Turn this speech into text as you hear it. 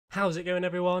How's it going,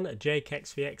 everyone?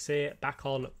 JakeXVX here, back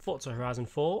on Forza Horizon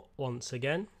 4 once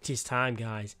again. It is time,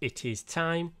 guys. It is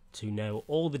time to know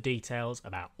all the details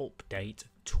about Update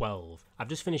 12. I've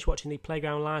just finished watching the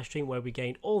Playground livestream where we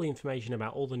gained all the information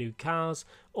about all the new cars,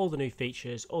 all the new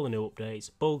features, all the new updates,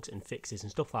 bugs and fixes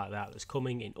and stuff like that that's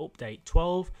coming in Update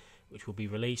 12, which will be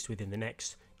released within the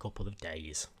next couple of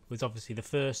days, with obviously the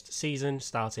first season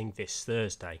starting this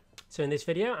Thursday. So in this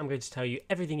video I'm going to tell you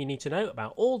everything you need to know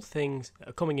about all the things that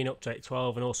are coming in Update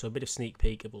 12 and also a bit of sneak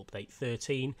peek of Update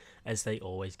 13 as they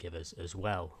always give us as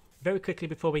well. Very quickly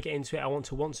before we get into it, I want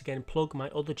to once again plug my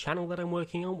other channel that I'm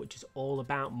working on, which is all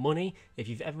about money. If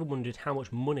you've ever wondered how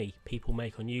much money people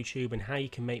make on YouTube and how you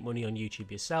can make money on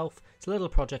YouTube yourself, it's a little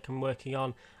project I'm working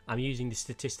on. I'm using the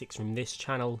statistics from this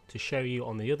channel to show you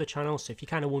on the other channel. So if you're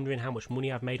kind of wondering how much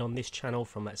money I've made on this channel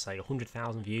from, let's say,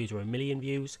 100,000 views or 1 million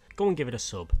views, go and give it a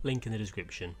sub. Link in the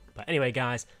description. But anyway,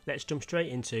 guys, let's jump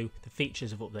straight into the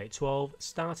features of Update 12,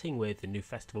 starting with the new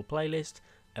festival playlist,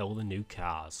 all the new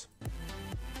cars.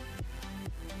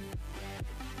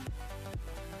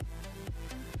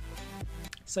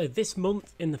 So this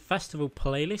month in the festival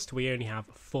playlist we only have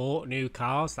 4 new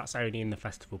cars. That's only in the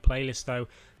festival playlist though.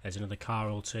 There's another car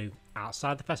or two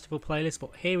outside the festival playlist,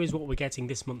 but here is what we're getting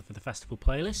this month for the festival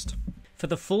playlist. For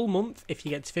the full month, if you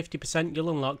get to 50%, you'll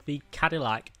unlock the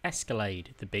Cadillac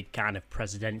Escalade, the big kind of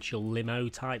presidential limo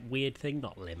type weird thing.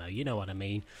 Not limo, you know what I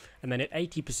mean. And then at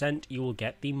 80% you will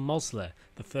get the Mosler,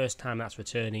 the first time that's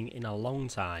returning in a long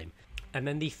time. And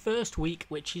then the first week,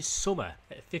 which is summer,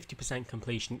 at 50%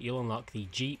 completion, you'll unlock the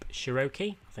Jeep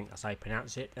Cherokee, I think that's how you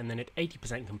pronounce it, and then at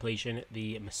 80% completion,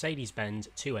 the Mercedes-Benz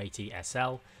 280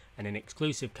 SL, and an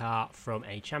exclusive car from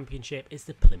a championship is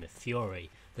the Plymouth Fury.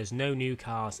 There's no new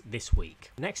cars this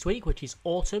week. Next week, which is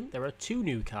autumn, there are 2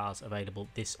 new cars available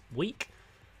this week.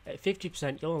 At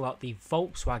 50%, you'll unlock the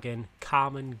Volkswagen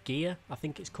Carmen Ghia, I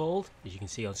think it's called. As you can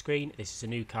see on screen, this is a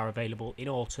new car available in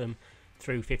autumn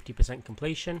through 50%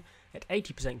 completion. At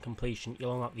 80% completion,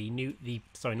 you'll unlock the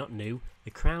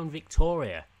Crown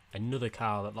Victoria, another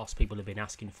car that lots of people have been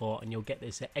asking for, and you'll get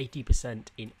this at 80%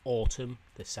 in autumn,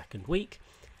 the second week.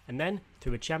 And then,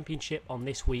 through a championship on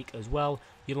this week as well,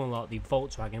 you'll unlock the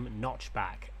Volkswagen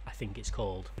Notchback, I think it's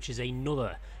called, which is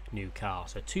another new car.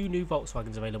 So 2 new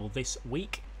Volkswagens available this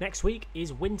week. Next week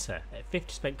is winter. At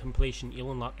 50% completion,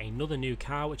 you'll unlock another new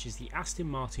car, which is the Aston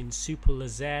Martin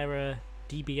Superleggera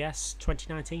DBS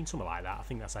 2019, something like that. I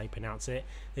think that's how you pronounce it.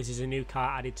 This is a new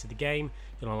car added to the game.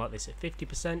 You'll unlock this at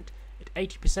 50%. At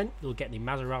 80%, you'll get the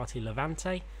Maserati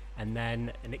Levante, and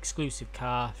then an exclusive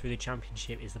car through the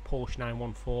championship is the Porsche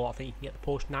 914. I think you can get the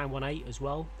Porsche 918 as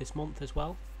well this month as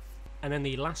well. And then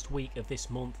the last week of this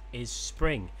month is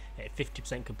spring. At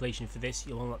 50% completion for this,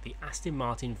 you'll unlock the Aston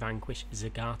Martin Vanquish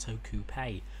Zagato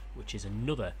Coupe, which is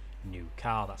another new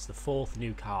car. That's the 4th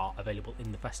new car available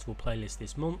in the festival playlist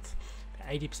this month.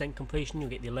 At 80% completion,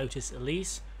 you'll get the Lotus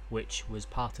Elise, which was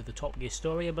part of the Top Gear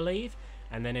story, I believe,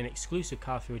 and then an exclusive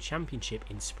car through a championship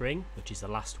in spring, which is the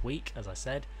last week, as I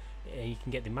said. You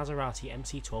can get the Maserati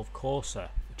MC12 Corsa,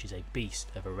 which is a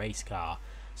beast of a race car.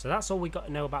 So that's all we got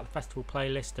to know about the festival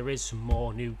playlist. There is some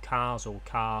more new cars or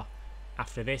car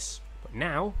after this, but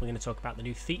now we're going to talk about the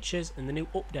new features and the new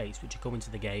updates which are coming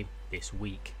to the game this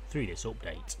week through this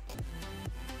update.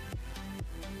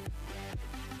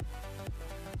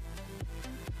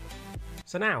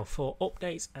 So now for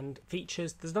updates and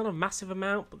features, there's not a massive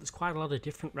amount, but there's quite a lot of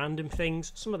different random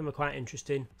things. Some of them are quite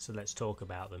interesting, so let's talk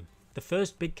about them. The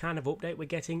first big kind of update we're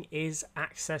getting is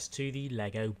access to the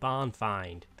Lego Barn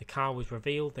Find. The car was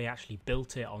revealed, they actually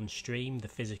built it on stream, the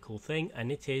physical thing,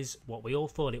 and it is what we all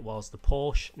thought it was, the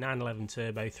Porsche 911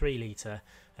 Turbo 3 litre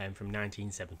from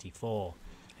 1974.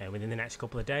 Within the next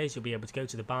couple of days, you'll be able to go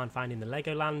to the Barn Find in the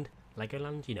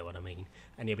Legoland, you know what I mean,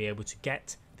 and you'll be able to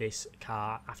get this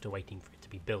car after waiting for it to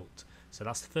be built. So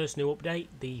that's the first new update.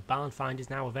 The Barn Find is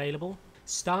now available.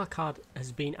 Star Card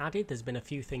has been added. There's been a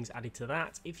few things added to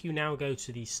that. If you now go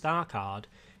to the Star Card,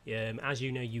 as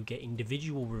you know, you get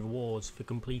individual rewards for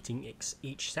completing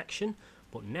each section,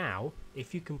 but now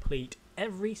if you complete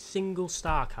every single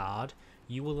Star Card,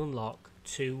 you will unlock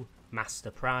 2 master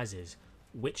prizes,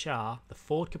 which are the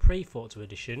Ford Capri Forza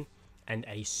Edition and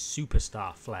a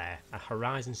Superstar Flare, a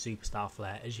Horizon Superstar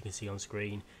Flare. As you can see on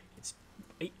screen, it's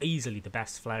easily the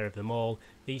best flare of them all.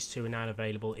 These 2 are now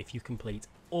available if you complete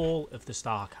all of the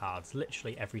star cards,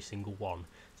 literally every single one.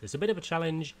 So it's a bit of a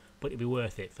challenge, but it'll be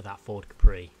worth it for that Ford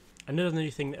Capri. Another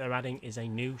new thing that they're adding is a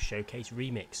new Showcase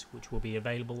Remix, which will be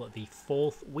available at the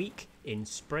 4th week in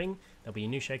spring. There'll be a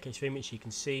new Showcase Remix you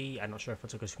can see. I'm not sure if I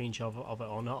took a screenshot of it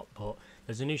or not, but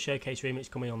there's a new Showcase Remix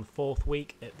coming on the 4th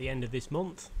week at the end of this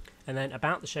month. And then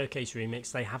about the Showcase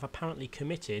Remix, they have apparently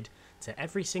committed to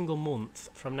every single month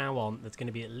from now on, there's going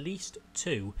to be at least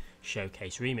 2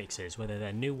 Showcase Remixes, whether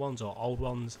they're new ones or old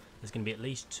ones, there's going to be at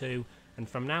least 2. And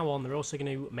from now on, they're also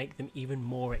going to make them even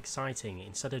more exciting.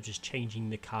 Instead of just changing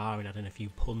the car and adding a few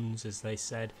puns, as they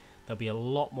said, there'll be a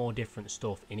lot more different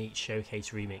stuff in each Showcase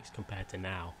Remix compared to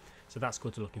now. So that's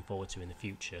good to looking forward to in the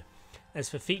future. As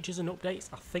for features and updates,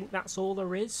 I think that's all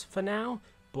there is for now.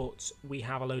 But we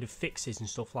have a load of fixes and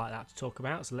stuff like that to talk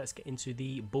about, so let's get into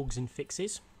the bugs and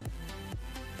fixes.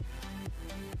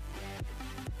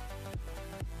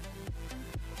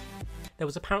 There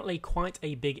was apparently quite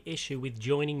a big issue with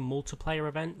joining multiplayer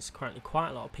events. Currently quite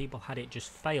a lot of people had it just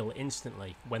fail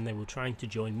instantly when they were trying to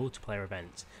join multiplayer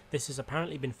events. This has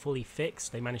apparently been fully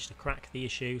fixed, they managed to crack the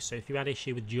issue, so if you had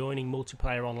issue with joining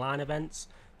multiplayer online events,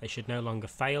 they should no longer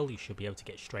fail, you should be able to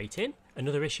get straight in.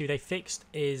 Another issue they fixed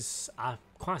is, I'm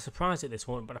quite surprised at this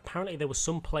one, but apparently there were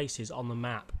some places on the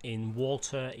map in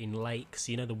water, in lakes,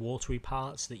 you know, the watery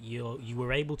parts that you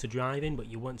were able to drive in but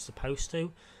you weren't supposed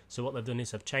to. So what they've done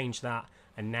is they've changed that,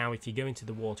 and now if you go into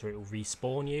the water it will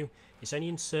respawn you. It's only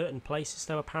in certain places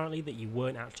though apparently that you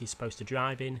weren't actually supposed to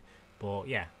drive in, but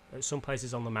yeah, at some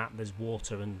places on the map there's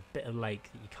water and a bit of lake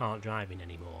that you can't drive in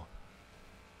anymore.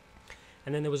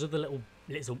 And then there was other little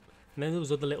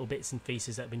bits and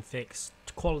pieces that have been fixed.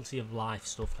 Quality of life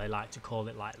stuff, they like to call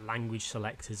it, like language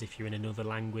selectors if you're in another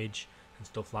language and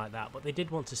stuff like that. But they did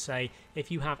want to say,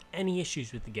 if you have any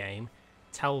issues with the game,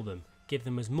 tell them. Give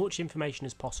them as much information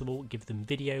as possible, give them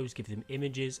videos, give them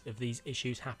images of these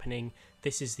issues happening.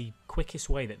 This is the quickest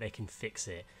way that they can fix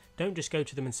it. Don't just go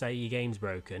to them and say your game's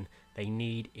broken, they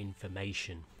need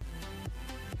information.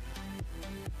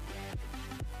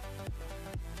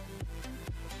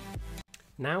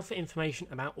 Now for information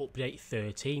about update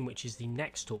 13, which is the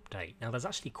next update. Now there's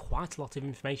actually quite a lot of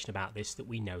information about this that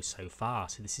we know so far,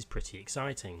 so this is pretty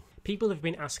exciting. People have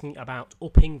been asking about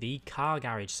upping the car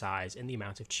garage size and the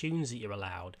amount of tunes that you're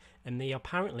allowed, and they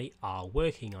apparently are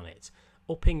working on it.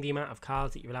 Upping the amount of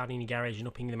cars that you're allowed in your garage and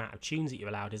upping the amount of tunes that you're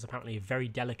allowed is apparently a very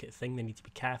delicate thing they need to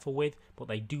be careful with, but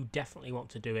they do definitely want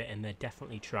to do it and they're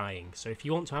definitely trying. So if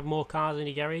you want to have more cars in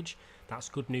your garage, that's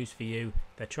good news for you.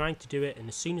 They're trying to do it, and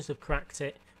as soon as they've cracked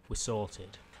it, we're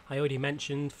sorted. I already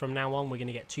mentioned from now on we're going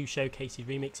to get 2 Showcases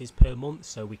remixes per month,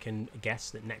 so we can guess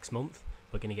that next month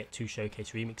we're going to get 2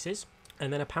 Showcase remixes.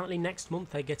 And then apparently next month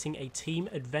they're getting a team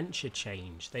adventure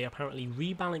change. They are apparently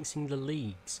rebalancing the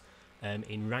leagues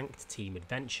in ranked team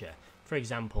adventure. For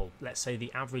example, let's say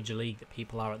the average league that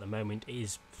people are at the moment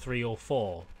is 3 or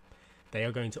 4. They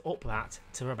are going to up that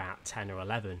to about 10 or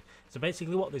 11. So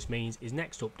basically what this means is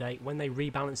next update, when they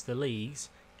rebalance the leagues,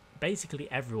 basically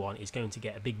everyone is going to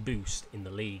get a big boost in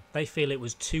the league. They feel it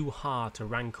was too hard to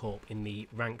rank up in the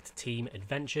ranked team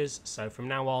adventures, so from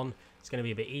now on it's going to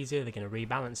be a bit easier. They're going to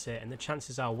rebalance it, and the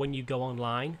chances are when you go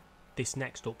online this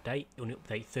next update, on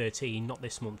update 13, not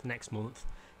this month, next month,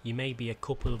 you may be a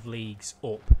couple of leagues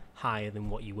up higher than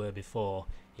what you were before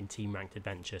in team ranked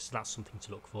adventure, so that's something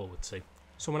to look forward to.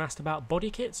 Someone asked about body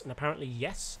kits, and apparently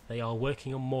yes, they are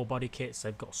working on more body kits.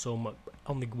 They've got some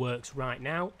on the works right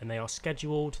now, and they are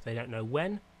scheduled. They don't know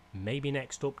when, maybe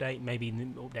next update, maybe the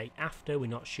update after, we're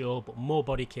not sure, but more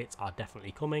body kits are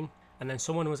definitely coming. And then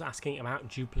someone was asking about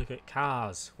duplicate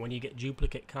cars. When you get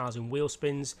duplicate cars in wheel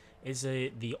spins, is there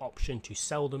the option to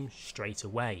sell them straight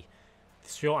away? The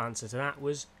short answer to that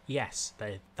was yes,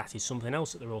 that is something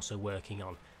else that they're also working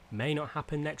on. May not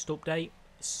happen next update,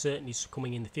 it's certainly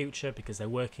coming in the future because they're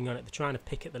working on it. They're trying to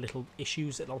pick at the little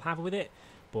issues that they'll have with it,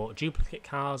 but duplicate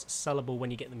cars sellable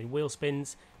when you get them in wheel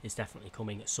spins is definitely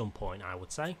coming at some point, I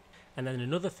would say. And then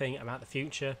another thing about the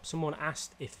future, someone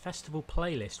asked if Festival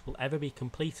Playlist will ever be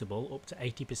completable up to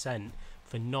 80%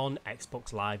 for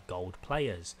non-Xbox Live Gold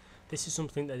players. This is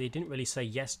something that they didn't really say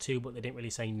yes to, but they didn't really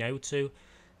say no to.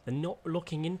 They're not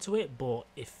looking into it, but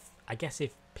I guess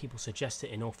if people suggest it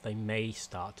enough, they may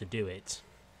start to do it.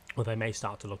 Or they may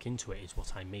start to look into it, is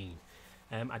what I mean.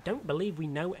 I don't believe we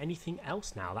know anything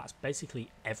else now. That's basically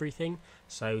everything.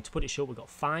 So to put it short, we've got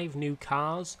 5 new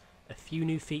cars, a few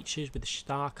new features with the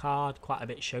star card, quite a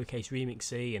bit Showcase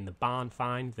Remixy, and the barn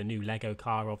find, the new Lego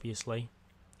car obviously.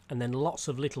 And then lots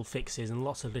of little fixes and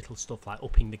lots of little stuff like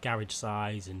upping the garage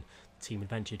size and team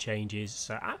adventure changes.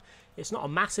 So it's not a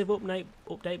massive update,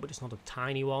 but it's not a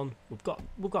tiny one.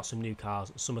 We've got some new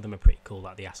cars. Some of them are pretty cool,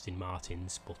 like the Aston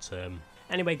Martins. But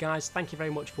anyway, guys, thank you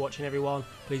very much for watching, everyone.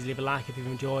 Please leave a like if you've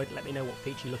enjoyed. Let me know what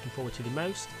feature you're looking forward to the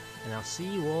most, and I'll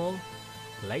see you all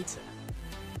later.